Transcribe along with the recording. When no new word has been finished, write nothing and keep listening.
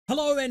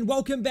Hello and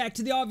welcome back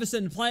to the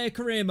Iversen player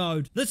career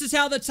mode. This is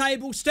how the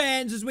table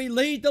stands as we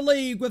lead the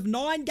league with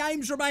 9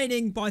 games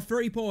remaining by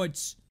 3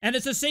 points. And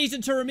it's a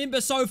season to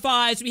remember so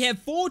far as we have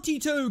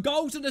 42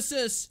 goals and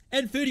assists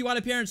and 31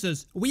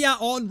 appearances. We are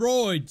on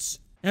roids.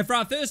 And for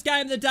our first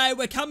game of the day,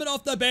 we're coming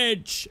off the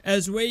bench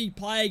as we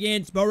play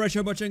against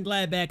Borussia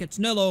Mönchengladbach. It's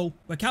 0-0.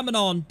 We're coming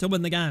on to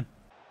win the game.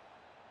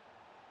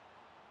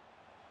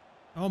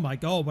 Oh my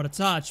god, what a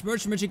touch.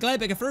 Borussia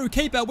Mönchengladbach, a through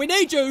keeper. We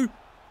need you.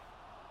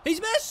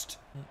 He's missed.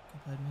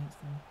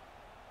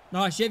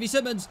 Nice, Jevy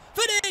Simmons.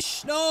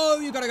 Finish! No,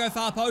 you gotta go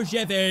far post,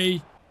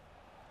 Jevy.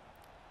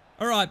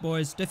 Alright,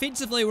 boys.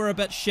 Defensively, we're a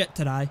bit shit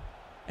today.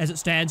 As it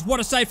stands. What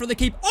a save from the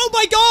keeper. Oh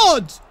my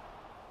god!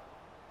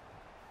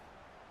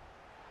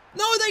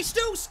 No, they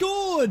still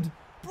scored!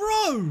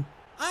 Bro!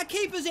 Our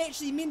keeper's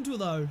actually mental,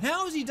 though.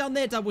 How has he done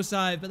that double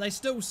save? But they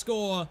still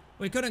score.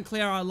 We couldn't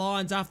clear our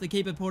lines after the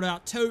keeper pulled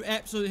out 2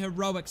 absolutely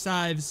heroic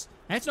saves.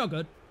 That's not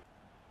good.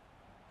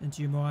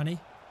 Into you, Moani.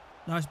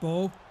 Nice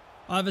ball.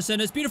 Iversen,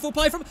 it's beautiful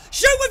play from...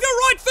 Shoot with your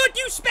right foot,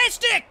 you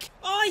spastic!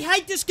 I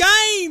hate this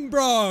game,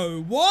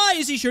 bro. Why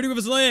is he shooting with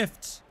his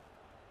left?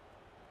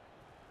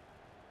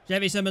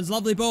 Jevy Simmons,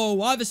 lovely ball.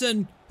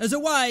 Iversen is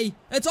away.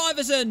 It's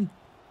Iversen.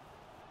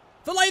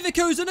 For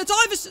Leverkusen, it's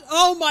Iversen.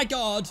 Oh my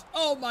god.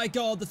 Oh my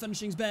god, the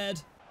finishing's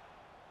bad.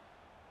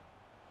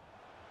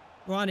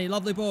 Riney,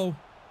 lovely ball.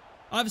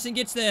 Iversen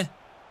gets there.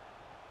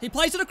 He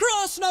plays it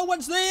across. No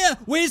one's there.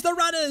 Where's the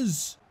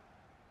runners?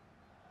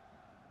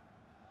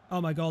 Oh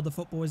my god, the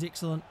football is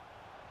excellent.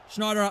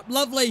 Schneider up,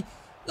 lovely.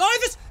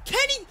 Iversen,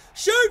 can he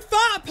shoot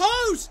far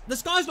post?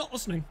 This guy's not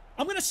listening.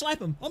 I'm going to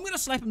slap him. I'm going to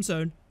slap him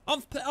soon.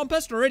 I'm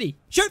pissed already.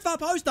 Shoot far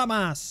post,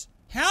 dumbass.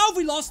 How have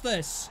we lost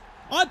this?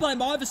 I blame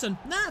Iversen.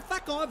 Nah,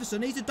 fuck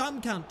Iversen. He's a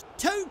dumb cunt.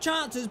 2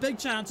 chances, big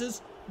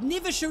chances.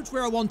 Never shoots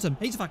where I want him.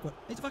 He's a fuckwit.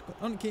 He's a fuckwit.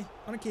 I don't care.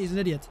 I don't care. He's an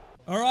idiot.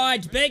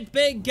 Alright,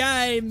 big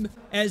game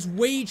as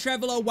we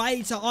travel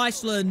away to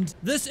Iceland.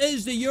 This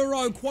is the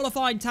Euro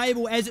qualifying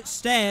table as it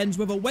stands.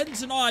 With a win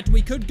tonight,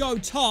 we could go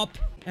top.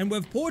 And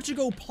with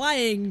Portugal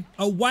playing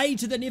away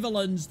to the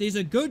Netherlands, there's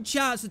a good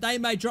chance that they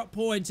may drop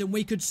points and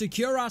we could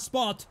secure our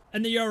spot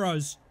in the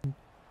Euros.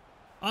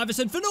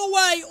 Iversen for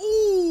Norway.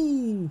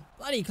 Ooh,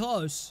 bloody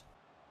close.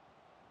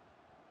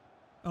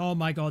 Oh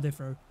my god, they're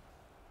through.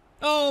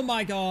 Oh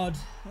my god.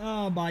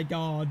 Oh my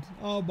god.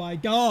 Oh my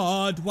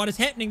god. What is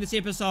happening this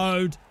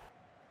episode?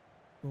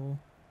 Ball.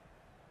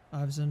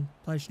 Iversen.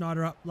 Play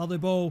Schneider up. Lovely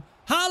ball.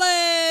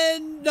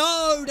 Haaland!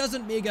 No,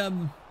 doesn't meg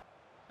him.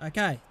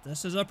 Okay,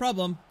 this is a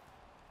problem.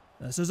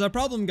 This is a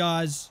problem,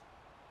 guys.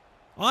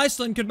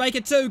 Iceland could make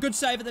it too. Good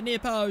save at the near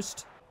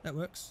post. That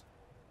works.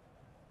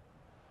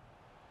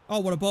 Oh,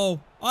 what a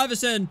ball.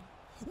 Iversen.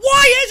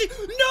 Why is he?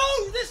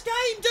 No, this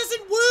game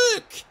doesn't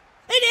work.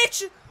 It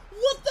actually...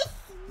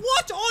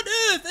 What on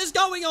earth is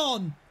going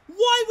on?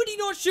 Why would he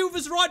not shoot with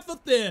his right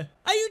foot there?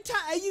 Are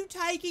you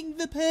taking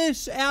the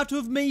piss out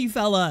of me,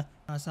 fella?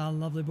 Nice,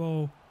 lovely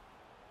ball.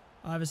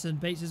 Iversen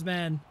beats his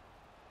man.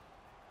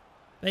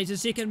 Beats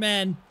his second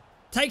man.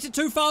 Takes it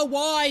too far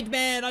wide,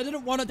 man. I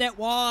didn't want it that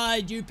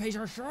wide, you piece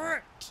of shit.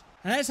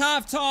 And it's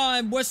half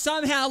time. We're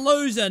somehow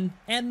losing.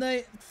 And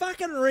the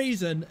fucking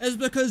reason is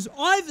because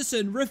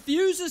Iversen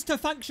refuses to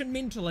function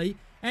mentally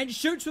and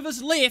shoots with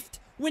his left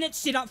when it's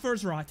set up for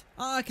his right.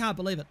 Oh, I can't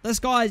believe it. This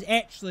guy's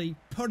actually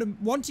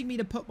wanting me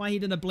to put my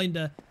head in a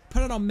blender,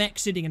 put it on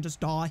max setting and just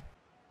die.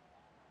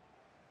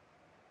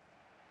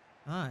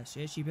 Nice,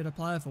 yeah, she better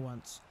player for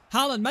once.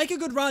 Haaland, make a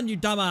good run, you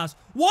dumbass.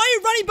 Why are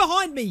you running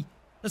behind me?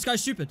 This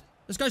guy's stupid.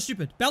 This guy's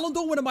stupid. Ballon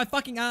d'Or winner my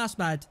fucking ass,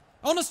 mate.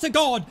 Honest to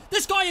God,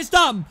 this guy is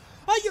dumb.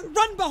 Oh, you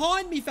run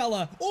behind me,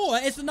 fella. Or,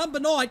 as the number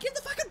 9, get in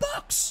the fucking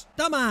box.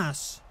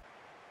 Dumbass.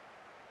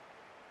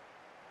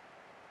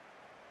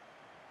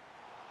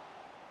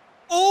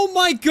 Oh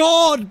my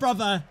god,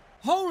 brother.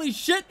 Holy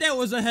shit, that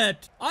was a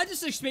hit. I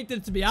just expected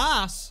it to be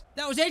ass.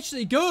 That was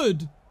actually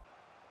good.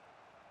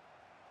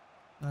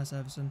 Nice,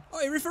 Iversen.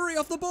 Oh, referee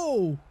off the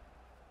ball.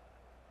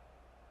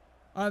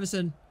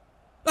 Iversen.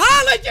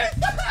 Haaland,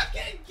 you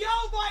fucking...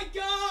 Oh my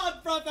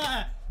god,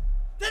 brother.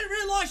 Didn't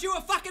realise you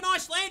were fucking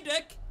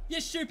Icelandic.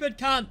 You stupid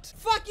cunt.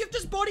 Fuck, you've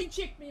just body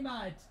checked me,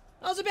 mate.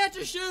 I was about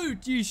to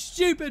shoot, you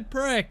stupid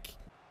prick.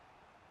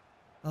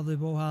 Lovely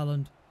ball,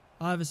 Haaland.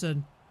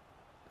 Iversen.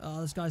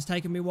 Oh, this guy's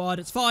taking me wide.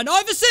 It's fine.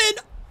 Iversen!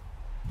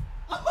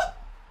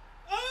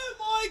 Oh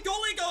my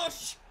golly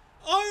gosh.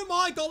 Oh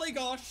my golly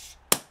gosh.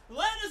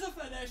 That is a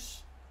finish.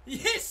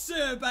 Yes,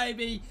 sir,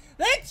 baby.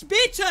 That's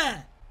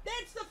better.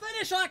 That's the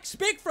finish I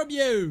expect from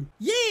you.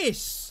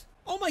 Yes.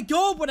 Oh my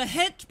god, what a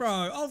hit,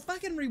 bro. I'll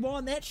fucking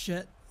rewind that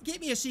shit.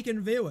 Get me a second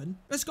viewing.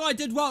 This guy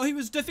did well. He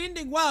was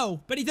defending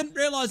well, but he didn't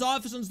realise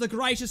Iversen's the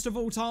greatest of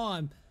all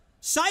time.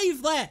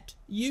 Save that,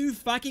 you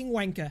fucking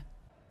wanker.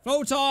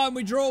 Full time,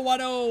 we draw 1-0.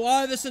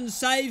 Iversen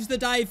saves the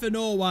day for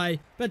Norway.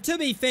 But to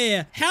be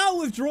fair, how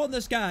we've drawn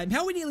this game,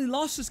 how we nearly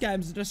lost this game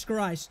is a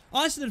disgrace.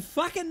 Iceland did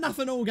fucking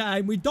nothing all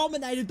game. We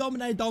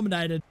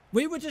dominated.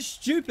 We were just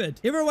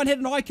stupid. Everyone had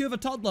an IQ of a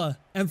toddler.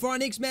 And for our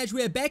next match,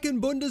 we're back in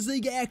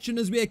Bundesliga action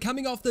as we are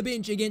coming off the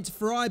bench against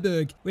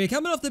Freiburg. We're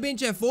coming off the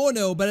bench at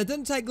 4-0, but it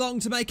didn't take long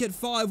to make it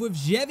 5 with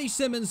Xavi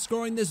Simons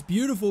scoring this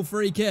beautiful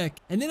free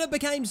kick. And then it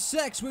became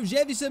 6 with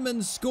Xavi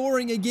Simons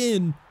scoring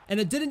again. And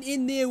it didn't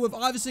end there with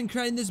Iversen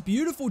creating this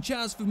beautiful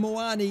chance for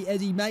Moani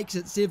as he makes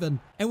it 7.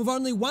 And with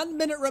only 1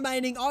 minute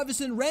remaining,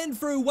 Iversen ran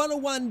through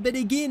 1-1, but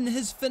again,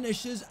 his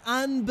finish is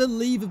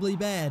unbelievably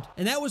bad.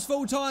 And that was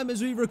full time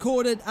as we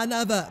recorded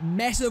another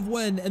massive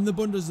win in the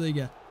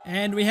Bundesliga.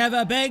 And we have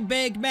a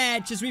big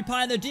match as we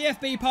play the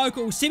DFB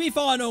Pokal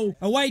semi-final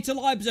away to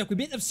Leipzig. We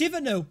beat them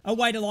 7-0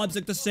 away to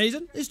Leipzig this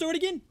season. Let's do it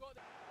again.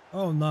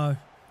 Oh no.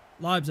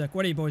 Leipzig,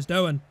 what are you boys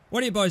doing?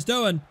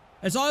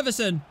 It's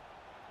Iversen.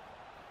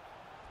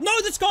 No,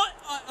 this guy,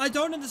 I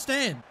don't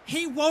understand.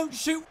 He won't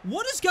shoot.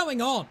 What is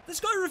going on? This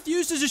guy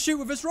refuses to shoot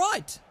with his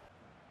right.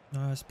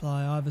 Nice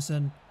play,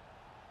 Iversen.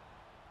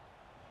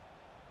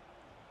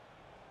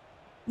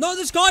 No,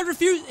 this guy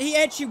refused. He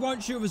actually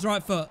won't shoot with his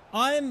right foot.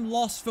 I am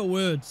lost for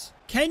words.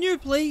 Can you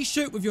please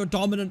shoot with your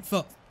dominant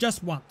foot?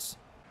 Just once.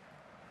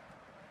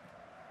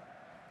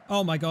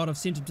 Oh my god, I've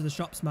sent him to the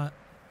shops, mate.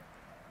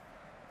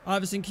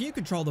 Iversen, can you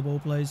control the ball,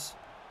 please?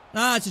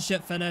 Ah, it's a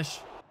shit finish.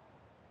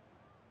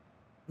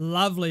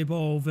 Lovely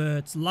ball,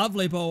 Wirtz.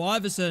 Lovely ball.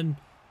 Iversen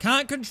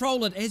can't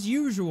control it as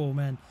usual,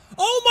 man.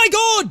 Oh my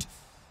god!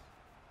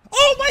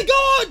 Oh my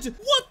god!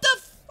 What the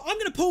f... I'm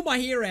going to pull my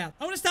hair out.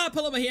 I'm going to start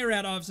pulling my hair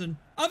out, Iversen.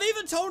 I've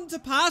even told him to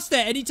pass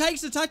that, and he takes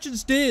the touch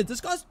instead.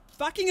 This guy's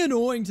fucking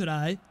annoying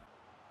today.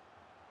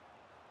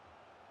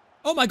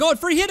 Oh my god,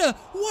 free header.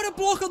 What a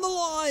block on the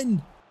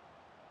line.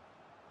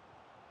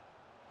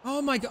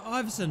 Oh my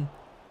god, Iversen.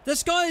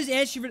 This guy is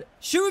actually...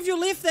 Shoot with your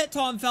left that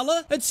time,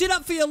 fella. It's set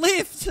up for your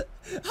left.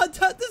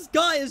 This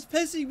guy is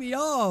pissing me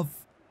off.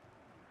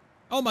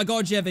 Oh my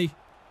god, Xavi.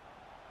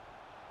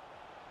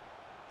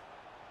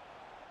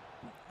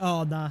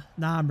 Oh, nah.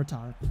 Nah, I'm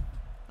retired.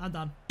 I'm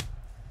done.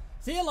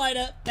 See you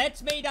later.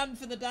 That's me done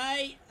for the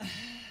day.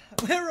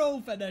 We're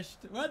all finished.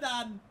 We're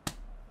done.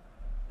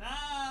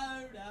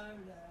 No.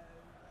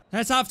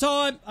 That's half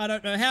time. I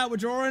don't know how we're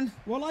drawing.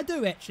 Well, I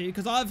do actually,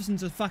 because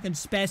Iversen's a fucking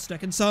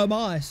spastic and so am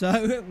I.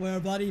 So we're a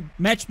bloody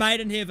match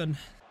made in heaven.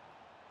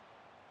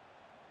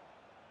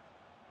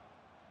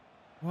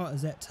 What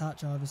is that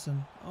touch,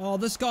 Iversen? Oh,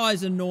 this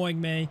guy's annoying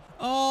me.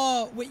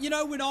 Oh, you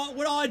know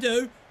what I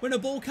do when a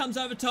ball comes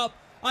over top?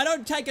 I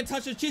don't take a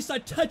touch of chest, I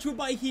touch with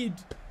my head.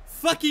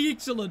 Fucking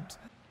excellent.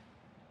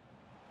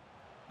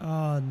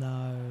 Oh,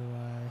 no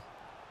way.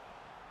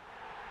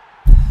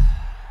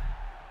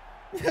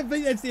 I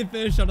think that's their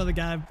first shot of the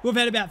game. We've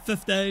had about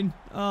 15.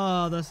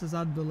 Oh, this is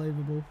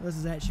unbelievable. This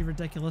is actually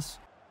ridiculous.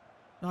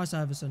 Nice,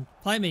 Iversen.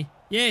 Play me.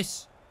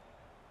 Yes.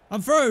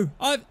 I'm through.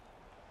 No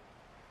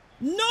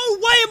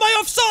way am I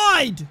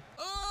offside!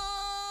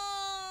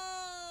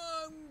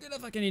 Oh, I'm gonna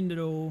fucking end it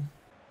all.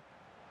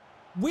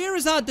 Where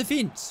is our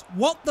defense?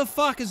 What the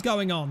fuck is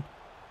going on?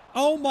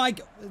 Oh my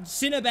god.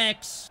 Centre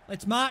backs.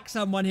 Let's mark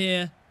someone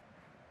here.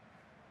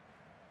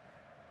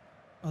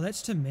 Oh,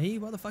 that's to me?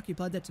 Why the fuck you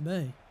played that to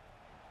me?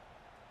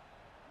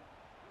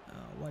 Oh,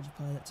 why'd you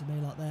play that to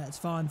me like that? It's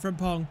fine.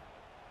 Frimpong.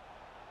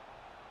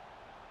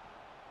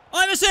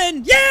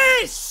 Iversen!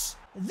 Yes!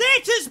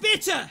 That is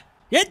better!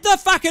 Get the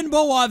fucking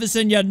ball,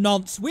 Iversen, you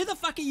nonce. Where the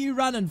fuck are you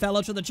running,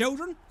 fella, to the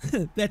children?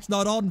 That's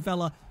not on,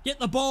 fella. Get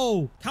the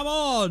ball. Come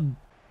on.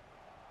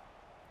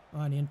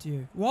 Moani, into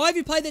you. Why have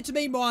you played that to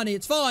me, Moani?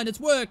 It's fine. It's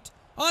worked.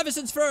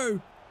 Iversen's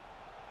through.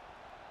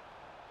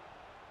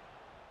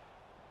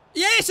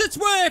 Yes, it's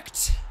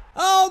worked.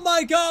 Oh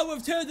my god,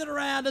 we've turned it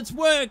around. It's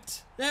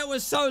worked. That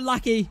was so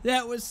lucky.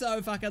 That was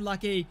so fucking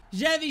lucky.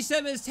 Xavi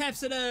Simons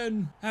taps it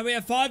in. And we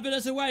are 5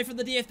 minutes away from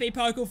the DFB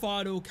Pokal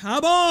final.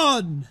 Come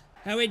on.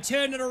 And we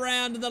turned it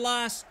around in the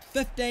last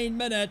 15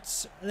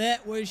 minutes.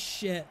 That was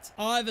shit.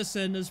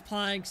 Iversen is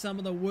playing some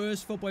of the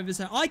worst football I've ever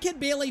seen. I can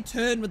barely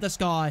turn with this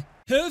guy.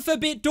 Hertha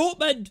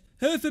Dortmund.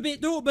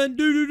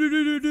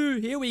 Do.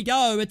 Here we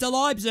go. It's a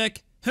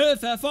Leipzig.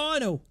 Hertha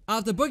final.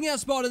 After booking our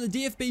spot in the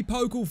DFB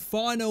Pokal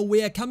final,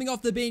 we are coming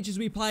off the bench as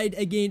we played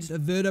against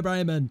Werder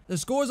Bremen. The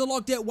scores are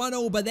locked at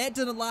 1-0, but that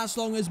didn't last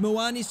long as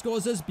Moani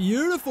scores this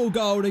beautiful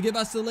goal to give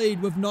us the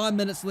lead with 9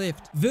 minutes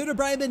left. Werder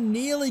Bremen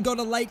nearly got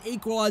a late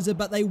equaliser,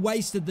 but they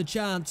wasted the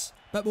chance.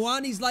 But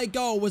Moani's late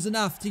goal was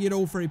enough to get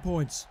all 3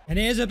 points. And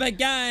here's a big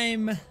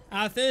game.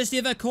 Our first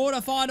ever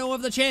quarter-final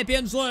of the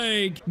Champions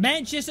League.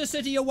 Manchester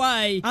City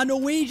away. Our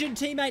Norwegian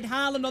teammate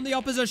Haaland on the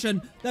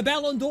opposition. The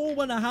Ballon d'Or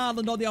winner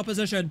Haaland on the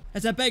opposition.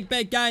 It's a big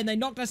game. They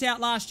knocked us out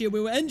last year. We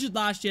were injured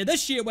last year.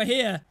 This year we're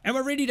here. And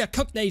we're ready to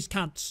cook these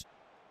cunts.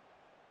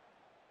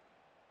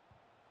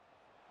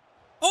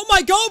 Oh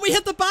my god, we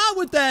hit the bar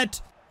with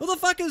that. What the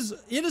fuck is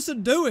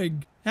Edison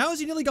doing? How has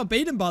he nearly got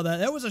beaten by that?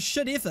 That was a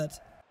shit effort.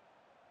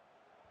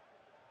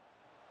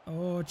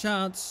 Oh,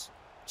 chance.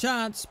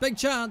 Chance. Big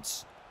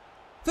chance.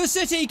 For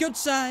City, good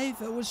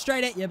save. It was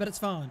straight at you, but it's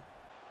fine.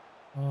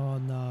 Oh,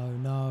 no,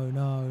 no,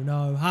 no,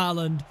 no.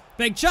 Haaland.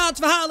 Big chance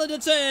for Haaland.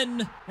 It's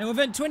in. And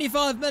within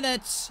 25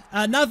 minutes,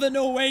 another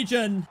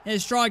Norwegian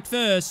has striked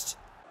first.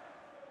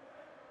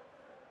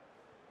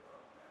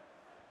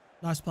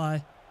 Nice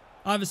play.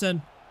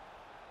 Iversen.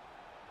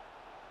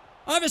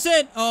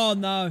 Iversen! Oh,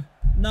 no.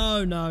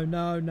 No, no,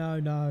 no, no,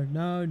 no,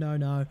 no, no,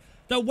 no.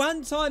 The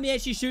one time he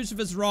actually shoots with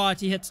his right,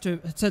 he hits too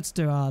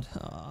hard.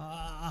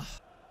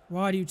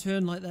 Why do you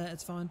turn like that?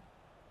 It's fine.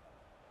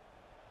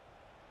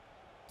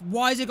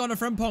 Why is it gone to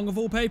Frimpong of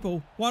all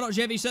people? Why not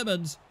Xavi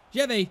Simmons?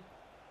 Xavi.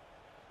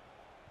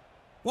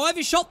 Why have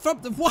you shot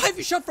from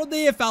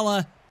there,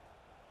 fella?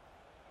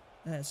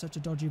 That's such a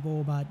dodgy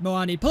ball, mate.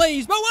 Moani,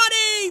 please!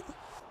 Moani!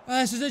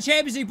 This is the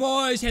Champions League,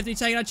 boys. Have to be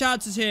taking our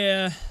chances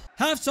here.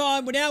 Half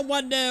time, we're down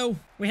 1-0.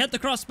 We hit the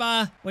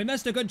crossbar. We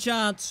missed a good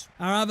chance.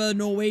 Our other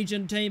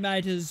Norwegian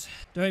teammate is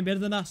doing better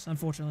than us,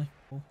 unfortunately.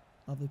 Oh,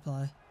 lovely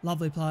play.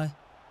 Lovely play.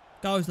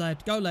 Go,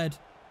 lad. Go, lad.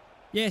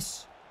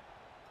 Yes.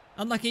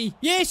 Unlucky.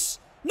 Yes!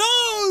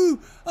 No!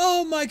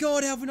 Oh my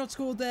god, how have we not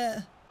scored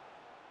that?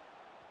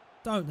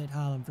 Don't let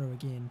Haaland through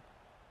again.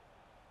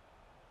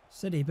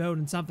 City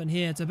building something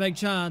here. It's a big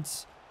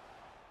chance.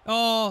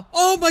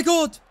 Oh my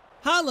god!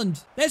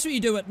 Haaland. That's what you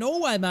do at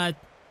Norway, mate.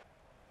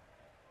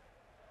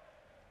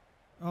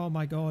 Oh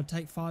my god,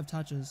 take 5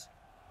 touches.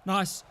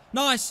 Nice,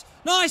 nice,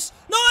 nice,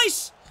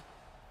 nice!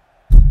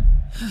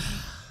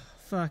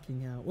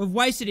 Fucking hell. We've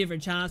wasted every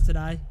chance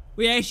today.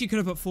 We actually could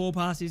have put 4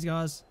 past these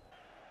guys.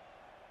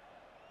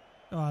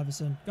 Go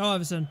Iversen. Go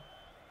Iversen.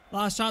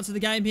 Last chance of the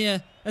game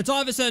here. It's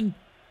Iversen.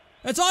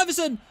 It's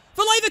Iversen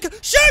for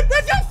leverkusen. Shoot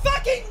with your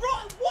fucking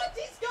right. What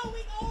is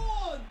going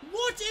on?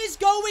 What is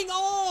going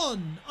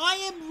on? I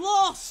am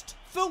lost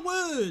for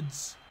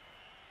words.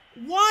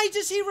 Why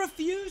does he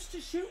refuse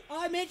to shoot?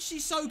 I'm actually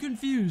so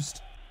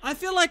confused. I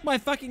feel like my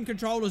fucking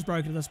controller's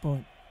broken at this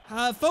point.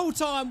 Full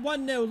time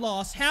 1-0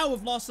 loss. How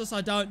we've lost this,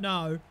 I don't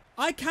know.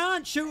 I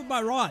can't shoot with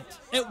my right.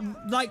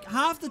 Like,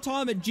 half the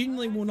time it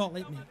genuinely will not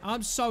let me.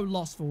 I'm so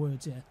lost for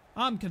words here.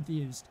 I'm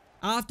confused.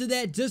 After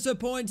that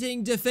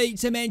disappointing defeat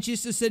to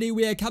Manchester City,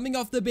 we are coming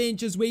off the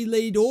bench as we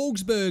lead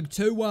Augsburg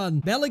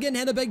 2-1. Balogun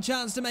had a big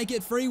chance to make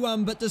it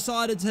 3-1, but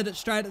decided to hit it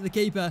straight at the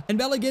keeper. And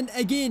Balogun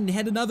again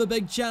had another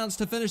big chance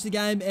to finish the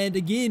game and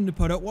again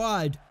put it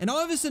wide. And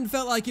Iversen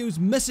felt like he was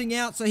missing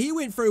out, so he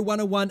went through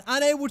 1-on-1,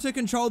 unable to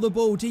control the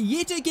ball to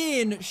yet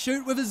again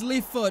shoot with his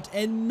left foot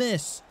and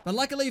miss. But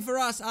luckily for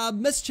us, our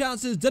missed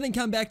chances didn't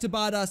come back to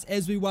bite us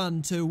as we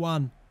won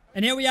 2-1.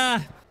 And here we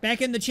are,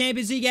 back in the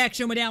Champions League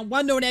action. We're down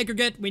 1-0 in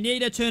aggregate. We need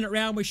to turn it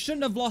around. We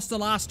shouldn't have lost the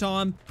last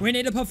time. We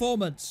need a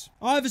performance.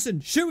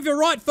 Iversen, shoot with your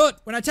right foot.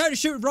 When I tell you to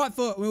shoot with right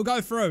foot, we'll go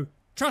through.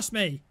 Trust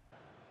me.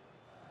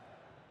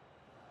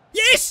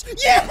 Yes!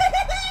 Yes!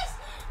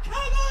 Come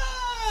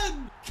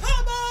on!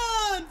 Come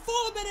on!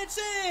 4 minutes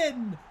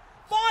in!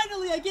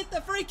 Finally, I get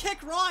the free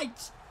kick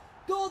right.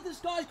 God, this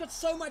guy's got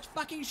so much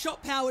fucking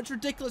shot power, it's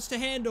ridiculous to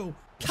handle.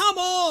 Come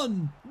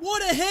on!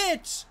 What a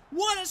hit!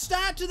 What a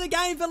start to the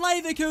game for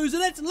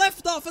Leverkusen. It's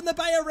left off in the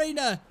Bay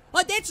Arena.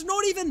 Like, that's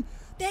not even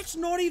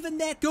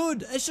that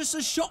good. It's just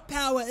the shot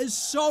power is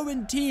so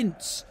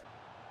intense.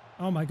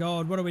 Oh my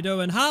god, what are we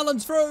doing?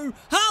 Haaland's through.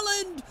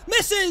 Haaland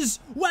misses.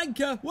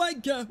 Wanker,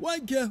 wanker,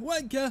 wanker,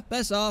 wanker.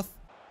 Pass off.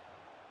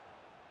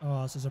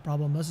 Oh, this is a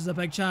problem. This is a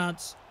big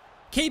chance.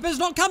 Keeper's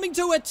not coming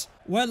to it.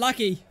 We're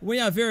lucky. We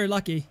are very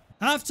lucky.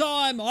 Half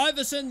time,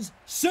 Iversen's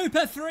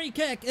super free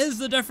kick is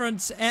the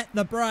difference at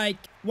the break.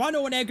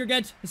 1-0 in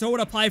aggregate. It's all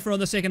to play for in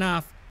the second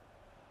half.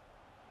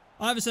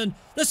 Iversen,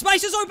 the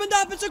space has opened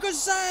up. It's a good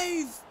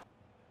save.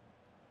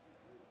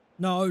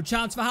 No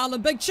chance for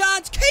Haaland. Big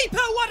chance. Keeper,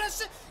 what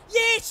a...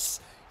 Yes!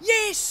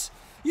 Yes!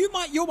 You're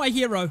my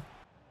hero.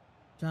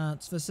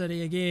 Chance for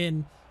City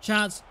again.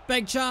 Chance.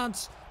 Big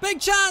chance. Big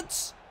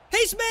chance.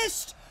 He's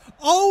missed.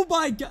 Oh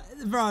my god,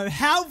 bro,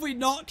 how have we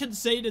not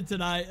conceded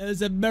today? It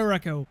is a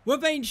miracle. We've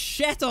been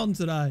shat on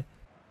today.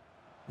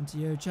 Into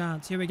you,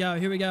 chance. Here we go,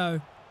 here we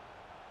go.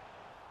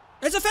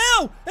 It's a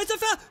foul! It's a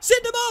foul!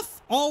 Send him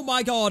off! Oh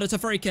my god, it's a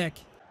free kick.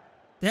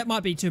 That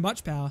might be too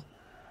much power.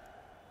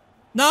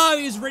 No,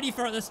 he was ready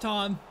for it this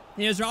time.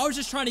 I was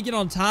just trying to get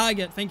on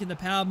target, thinking the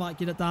power might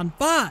get it done.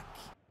 Fuck!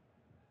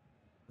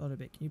 A little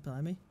bit, can you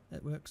play me?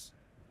 That works.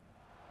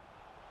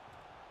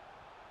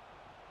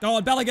 Go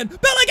on, Balogun!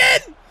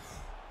 Balogun!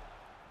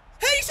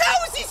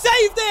 How has he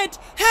saved that?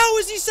 How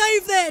has he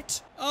saved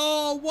that?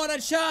 Oh, what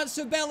a chance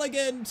for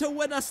Balogun to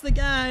win us the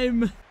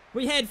game.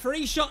 We had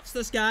 3 shots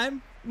this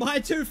game. My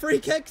 2 free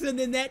kicks and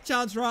then that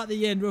chance right at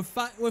the end.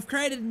 We've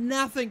created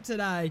nothing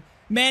today.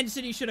 Man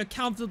City should have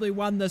comfortably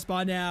won this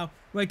by now.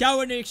 We're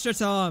going extra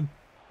time.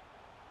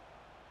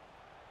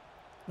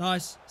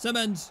 Nice.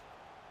 Simmons.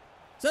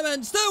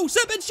 Simmons, still,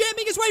 Simmons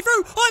jamming his way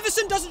through.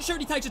 Iversen doesn't shoot,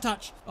 he takes a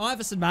touch.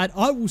 Iversen, mate,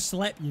 I will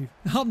slap you.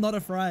 I'm not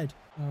afraid.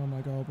 Oh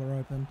my god, we're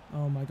open.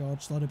 Oh my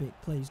god, Schlotterbeck,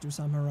 please do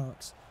some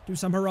heroics. Do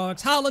some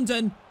heroics. Haaland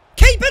in.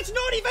 Keeper's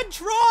not even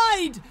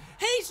tried.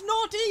 He's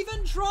not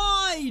even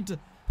tried.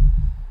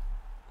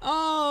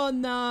 Oh,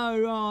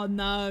 no. Oh,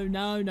 no,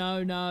 no,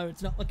 no, no.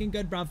 It's not looking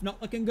good, bruv.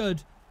 Not looking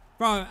good.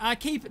 Bro,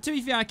 to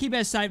be fair, I keep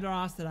our saved our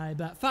ass today,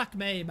 but fuck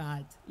me,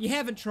 mate. You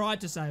haven't tried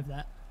to save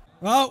that.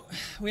 Well,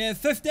 we have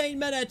 15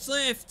 minutes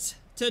left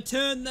to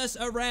turn this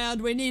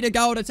around. We need a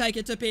goal to take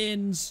it to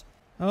pens.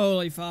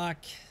 Holy fuck.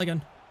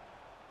 Again.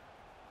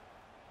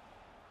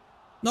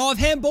 No, I've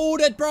handballed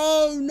it,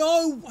 bro.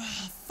 No.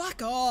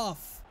 Fuck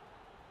off.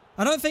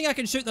 I don't think I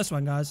can shoot this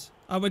one, guys.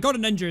 Oh, we got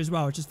an injury as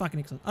well, which is fucking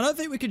excellent. I don't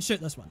think we can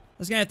shoot this one.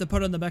 Let's gonna have to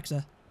put it in the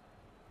mixer.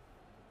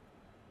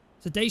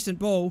 It's a decent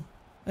ball.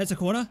 That's a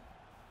corner.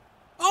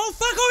 Oh,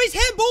 fuck off. He's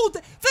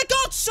handballed. For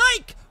God's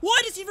sake.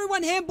 Why does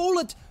everyone handball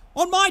it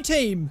on my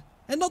team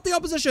and not the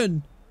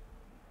opposition?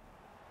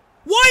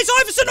 Why is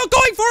Iversen not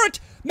going for it?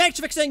 Match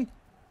fixing.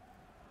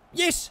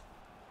 Yes.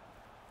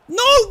 No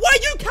way.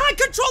 You can't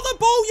control the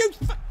ball. You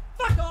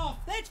fuck off.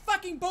 That's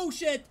fucking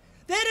bullshit.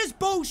 That is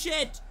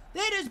bullshit.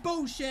 That is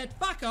bullshit.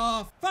 Fuck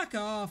off. Fuck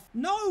off.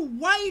 No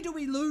way do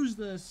we lose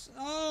this.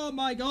 Oh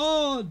my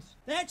God.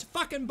 That's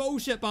fucking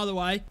bullshit, by the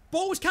way.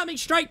 Ball's coming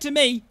straight to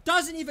me.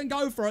 Doesn't even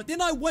go for it. Then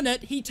I win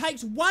it. He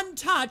takes one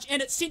touch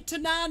and it's sent to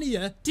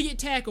Narnia to get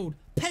tackled.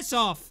 Piss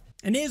off.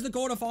 And here's the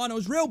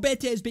quarterfinals. Real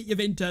Betis beat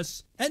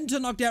Juventus. Inter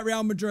knocked out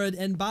Real Madrid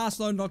and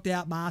Barcelona knocked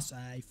out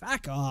Marseille.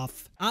 Fuck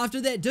off. After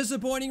that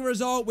disappointing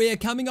result, we are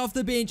coming off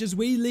the bench as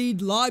we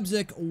lead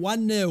Leipzig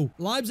 1-0.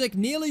 Leipzig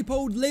nearly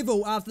pulled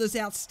level after this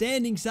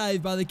outstanding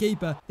save by the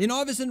keeper. Then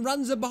Iversen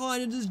runs it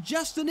behind and is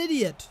just an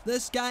idiot.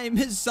 This game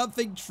is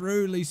something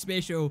truly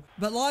special.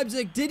 But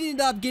Leipzig did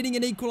end up getting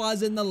an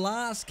equaliser in the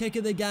last kick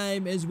of the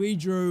game as we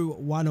drew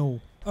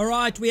 1-1.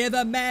 Alright, we have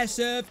a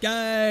massive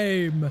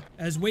game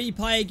as we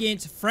play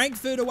against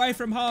Frankfurt away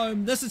from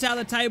home. This is how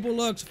the table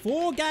looks.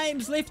 4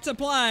 games left to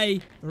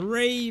play.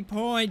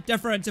 3-point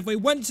difference. If we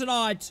win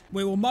tonight,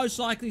 we will most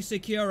likely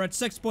secure a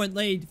 6-point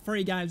lead.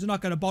 3 games. We're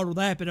not going to bottle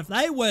that, but if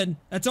they win,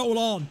 it's all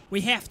on.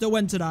 We have to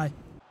win today.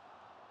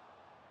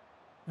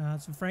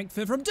 It's for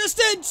Frankfurt from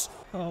distance.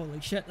 Holy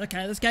shit.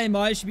 Okay, this game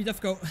might should be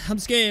difficult. I'm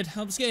scared.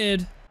 I'm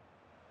scared.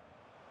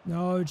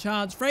 No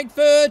chance.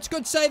 Frankfurt.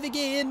 Good save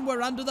again.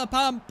 We're under the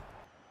pump.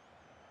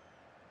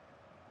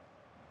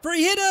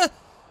 Free hitter!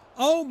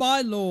 Oh my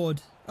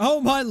lord.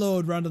 Oh my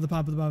lord, we're under the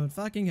pump at the moment.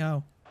 Fucking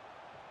hell.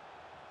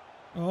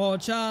 Oh,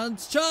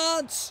 chance,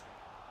 chance!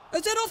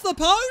 Is that off the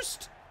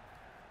post?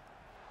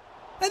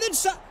 And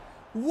then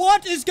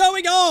what is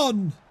going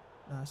on?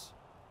 Nice.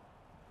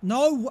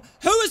 No,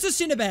 who is the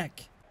centre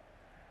back?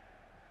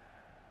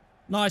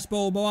 Nice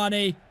ball,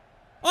 Moani.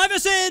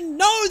 Iversen!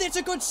 No, that's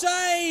a good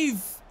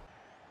save!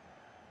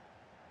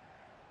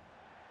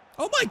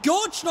 Oh my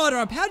god,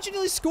 Schneider, how'd you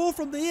nearly score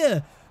from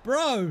there?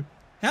 Bro.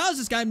 How is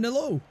this game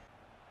 0-0?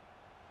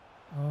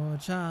 Oh,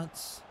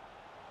 chance.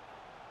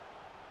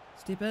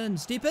 Step in,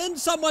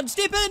 someone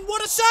step in.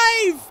 What a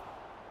save!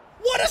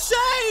 What a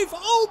save!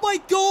 Oh my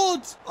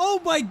god! Oh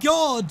my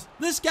god!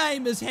 This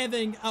game is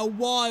having a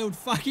wild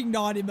fucking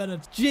 90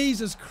 minutes.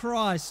 Jesus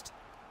Christ.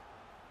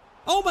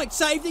 Oh my,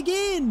 saved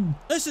again!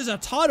 This is a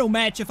title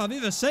match if I've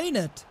ever seen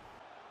it.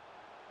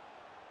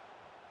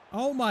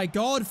 Oh my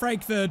god,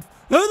 Frankfurt.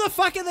 Who the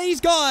fuck are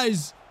these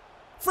guys?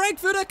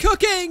 Frankfurt are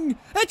cooking!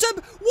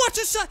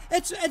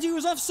 He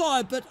was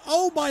offside, but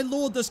oh my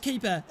lord, this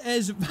keeper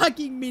is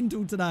fucking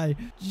mental today.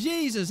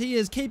 Jesus, he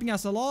is keeping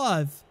us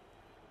alive.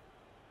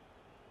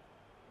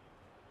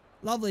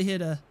 Lovely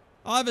header.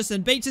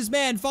 Iversen beats his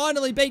man,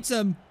 finally beats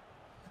him.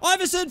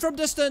 Iversen from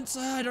distance.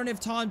 Oh, I don't have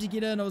time to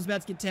get in, I was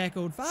about to get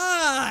tackled.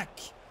 Fuck!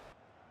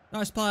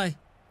 Nice play.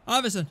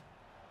 Iversen.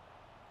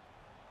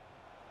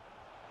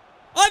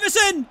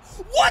 Iversen!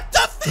 What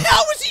the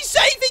hell was he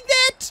saving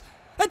that?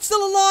 It's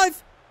still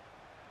alive.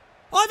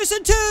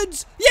 Iversen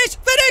turns. Yes,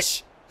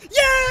 finish.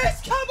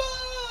 Yes, come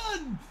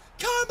on.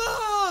 Come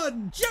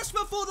on. Just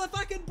before the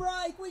fucking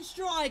break, we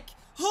strike.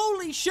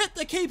 Holy shit,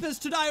 the keepers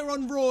today are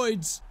on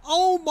roids.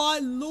 Oh my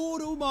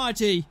lord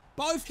almighty.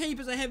 Both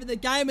keepers are having the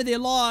game of their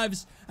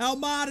lives.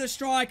 Almada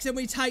strikes and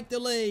we take the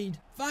lead.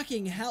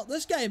 Fucking hell,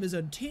 this game is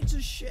intense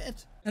as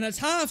shit. And it's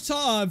half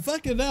time.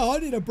 Fucking hell, I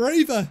need a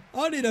breather.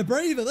 I need a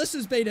breather. This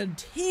has been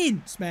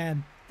intense,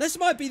 man. This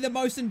might be the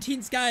most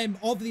intense game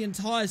of the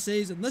entire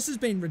season. This has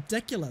been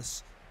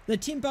ridiculous. The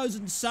tempo's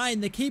insane.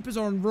 The keepers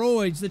are on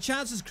roids. The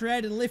chances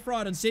created left,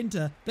 right and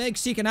centre. Big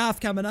second half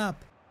coming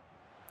up.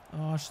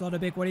 Oh,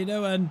 Schlotterbeck, what are you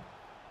doing?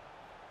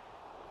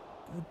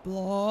 Good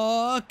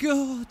block.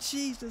 Oh,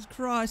 Jesus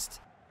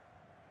Christ.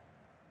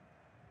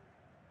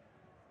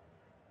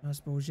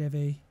 Nice ball,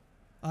 Xavi.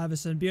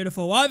 Iversen,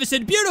 beautiful.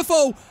 Iversen,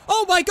 beautiful.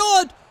 Oh my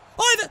God.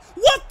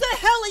 What the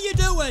hell are you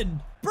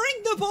doing?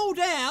 Bring the ball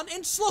down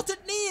and slot it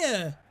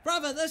near.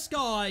 Brother, this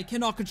guy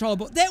cannot control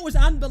the ball. That was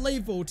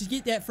unbelievable to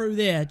get that through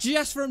there.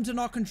 Just for him to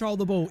not control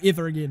the ball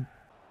ever again.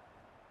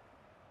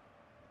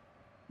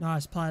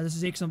 Nice play. This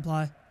is excellent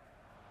play.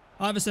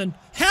 Iversen.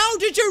 How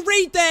did you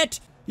read that?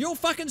 You're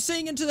fucking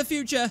seeing into the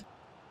future.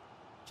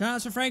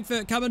 Chance for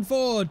Frankfurt coming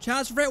forward.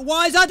 Chance for Frankfurt.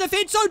 Why is our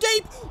defense so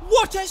deep?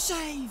 What a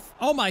save.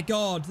 Oh my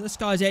God. This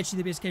guy's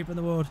actually the best keeper in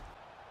the world.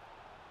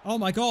 Oh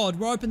my God.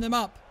 We're opening them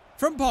up.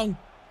 Frimpong.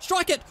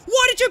 Strike it.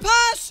 Why did you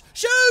pass?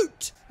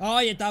 Shoot. Oh,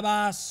 you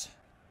dumbass.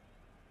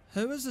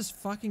 Who is this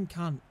fucking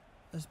cunt?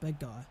 This big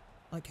guy.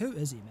 Like, who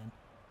is he, man?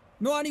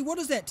 Moani, what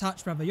is that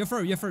touch, brother? You're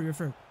through, you're through, you're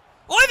through.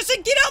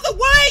 Iversen, get out of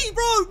the way,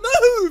 bro!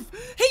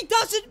 Move! He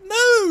doesn't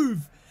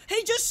move!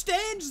 He just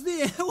stands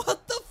there.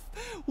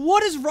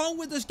 What is wrong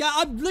with this guy?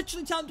 I'm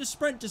literally telling him to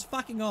sprint, just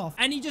fucking off.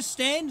 And he just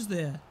stands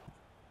there.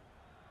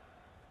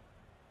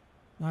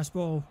 Nice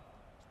ball.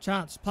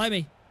 Chance, play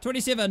me.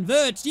 27,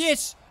 Verts,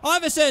 yes!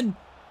 Iversen!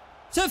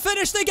 To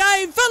finish the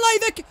game for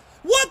Leverkusen!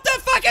 What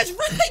the fuck is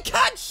really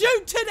can't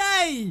shoot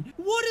today?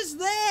 What is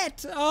that?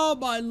 Oh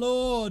my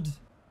lord.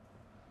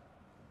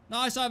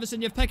 Nice,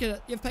 Iversen, you've picked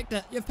it, you've picked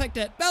it, you've picked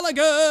it.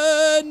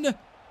 Balogun!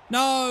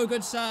 No,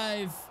 good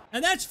save.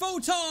 And that's full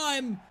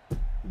time.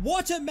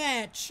 What a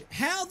match.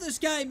 How this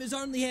game has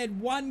only had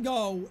one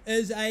goal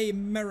is a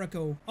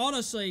miracle.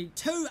 Honestly,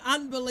 two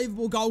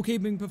unbelievable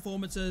goalkeeping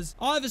performances.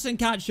 Iversen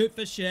can't shoot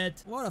for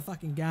shit. What a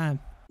fucking game.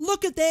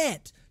 Look at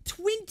that.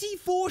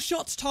 24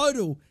 shots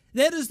total.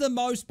 That is the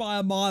most by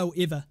a mile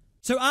ever.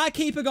 So our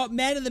keeper got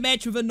man of the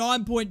match with a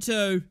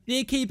 9.2.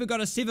 Their keeper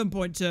got a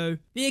 7.2.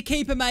 Their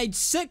keeper made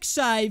 6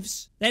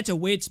 saves. That's a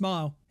weird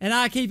smile. And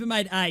our keeper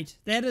made 8.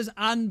 That is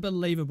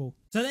unbelievable.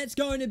 So that's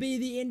going to be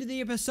the end of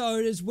the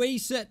episode as we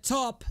sit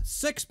top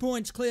 6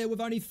 points clear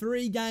with only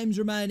 3 games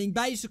remaining.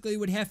 Basically,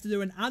 we'd have to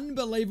do an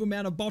unbelievable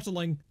amount of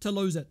bottling to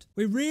lose it.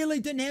 We really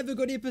didn't have a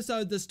good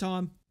episode this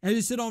time. And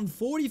we sit on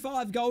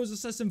 45 goals,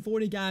 assists in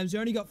 40 games. We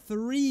only got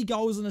 3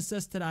 goals and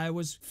assists today. It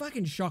was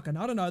fucking shocking.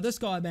 I don't know. This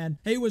guy, man,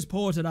 he was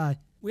poor today.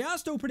 We are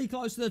still pretty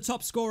close to the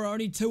top scorer.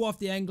 Only 2 off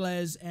the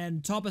Anglers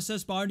and top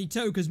assist by only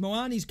 2 because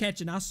Moani's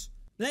catching us.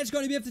 That's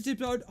going to be it for this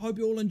episode. Hope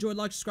you all enjoyed.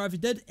 Like, subscribe if you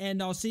did.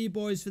 And I'll see you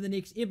boys for the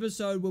next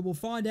episode where we'll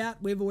find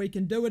out whether we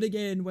can do it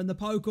again when the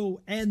Pokal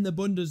and the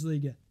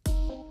Bundesliga.